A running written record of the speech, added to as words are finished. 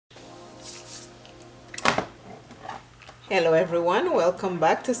Hello everyone, welcome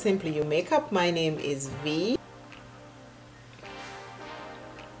back to Simply You Makeup. My name is V.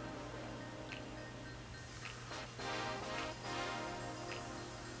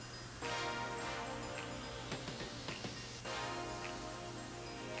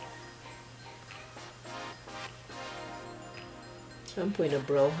 I'm putting a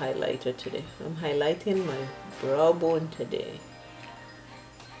brow highlighter today. I'm highlighting my brow bone today.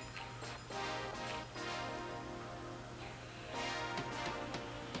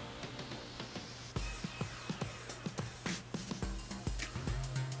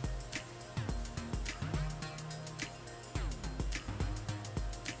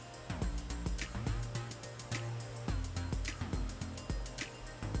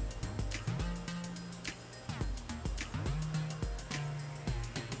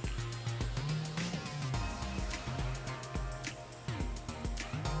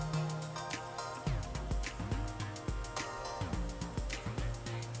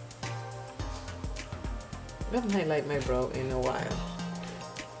 I haven't highlighted my brow in a while.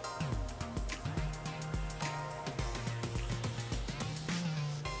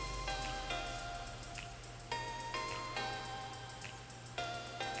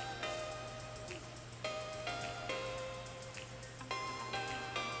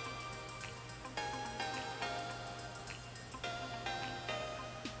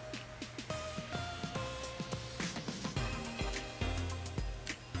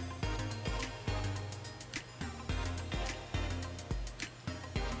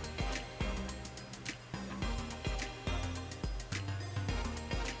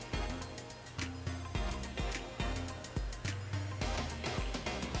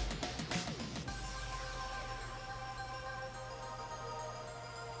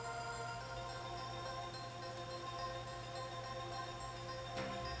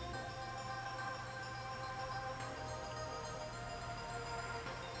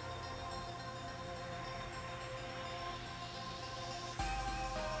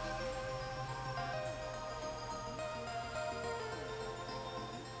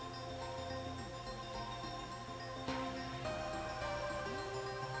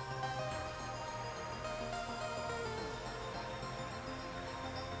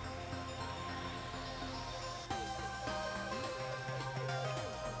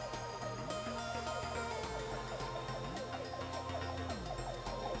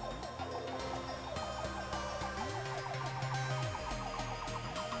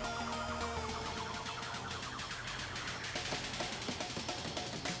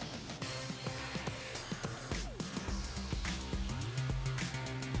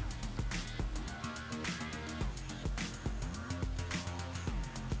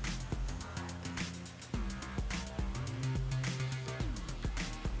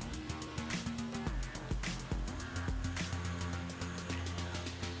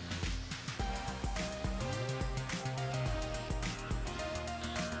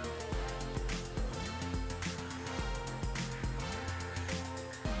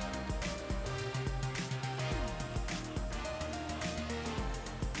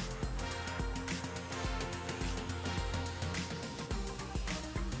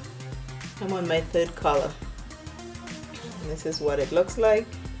 I'm on my third color. And this is what it looks like.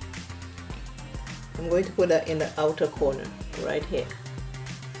 I'm going to put that in the outer corner right here.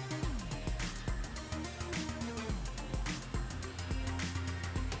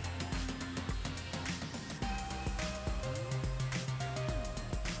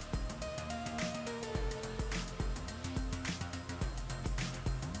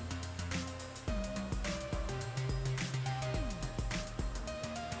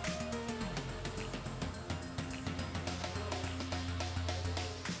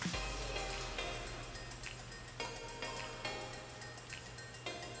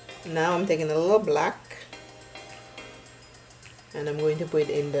 Now I'm taking a little black and I'm going to put it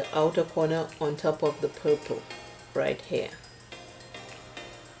in the outer corner on top of the purple right here.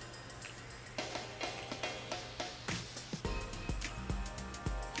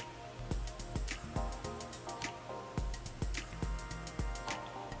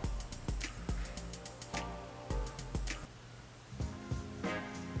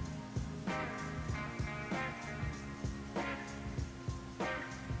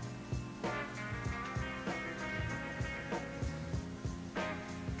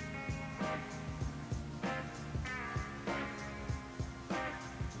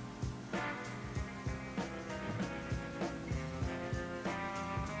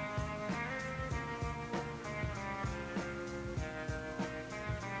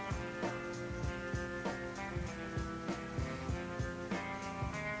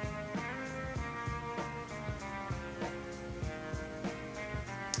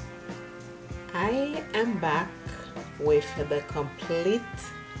 I am back with the complete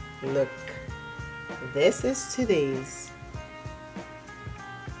look. This is today's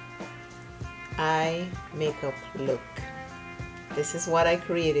eye makeup look. This is what I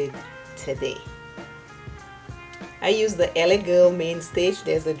created today. I used the LA Girl main stage.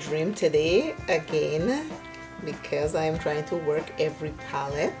 There's a dream today again because I'm trying to work every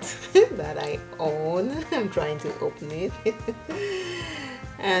palette that I own. I'm trying to open it.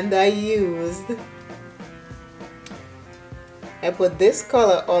 And I put this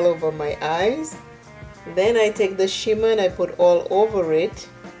color all over my eyes. Then I take the shimmer and I put all over it.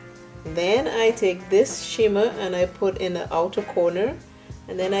 Then I take this shimmer and I put in the outer corner.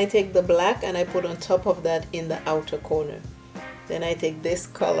 And then I take the black and I put on top of that in the outer corner. Then I take this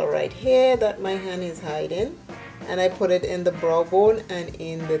color right here that my hand is hiding and I put it in the brow bone and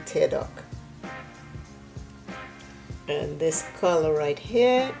in the tear duct. And this color right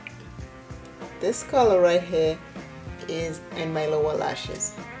here is in my lower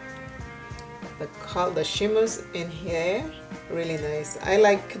lashes. The shimmers in here, really nice. I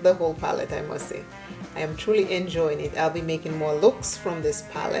like the whole palette, I must say. I am truly enjoying it. I'll be making more looks from this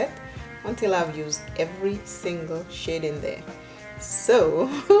palette until I've used every single shade in there. So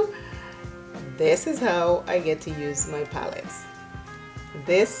this is how I get to use my palettes.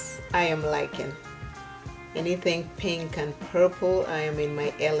 This I am liking. Anything pink and purple, I am in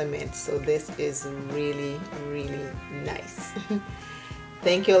my element. So this is really, really nice.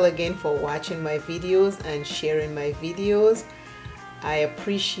 Thank you all again for watching my videos and sharing my videos. I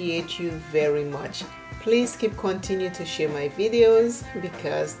appreciate you very much. Please continue to share my videos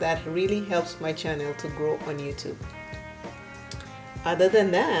because that really helps my channel to grow on YouTube. Other than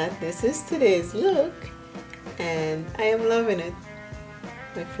that, this is today's look and I am loving it.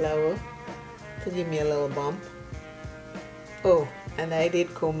 My flower to give me a little bump. Oh, and I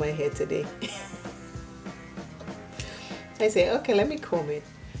did comb my hair today. I say, okay, let me comb it.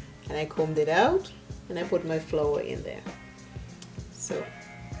 And I combed it out and I put my flower in there. So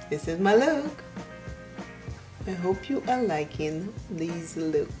this is my look. I hope you are liking these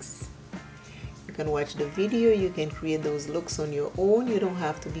looks. You can watch the video, you can create those looks on your own. You don't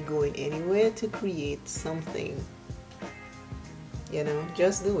have to be going anywhere to create something. You know,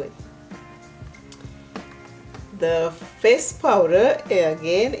 just do it. The face powder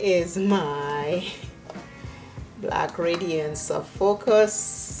again is my Black Radiance Soft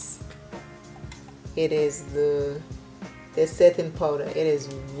Focus. It is the setting powder. It is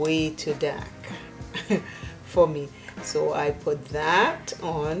way too dark for me, so I put that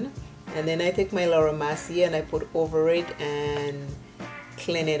on and then I take my Laura Mercier and I put over it and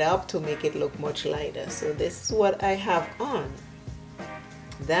clean it up to make it look much lighter. So this is what I have on.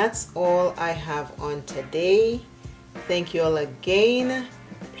 That's all I have on today. Thank you all again.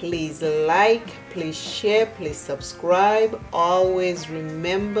 Please like, please share, please subscribe. Always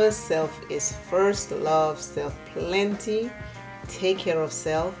remember, self is first. Love self plenty. Take care of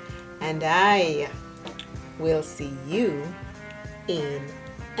self, and I will see you in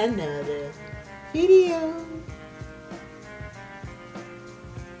another video.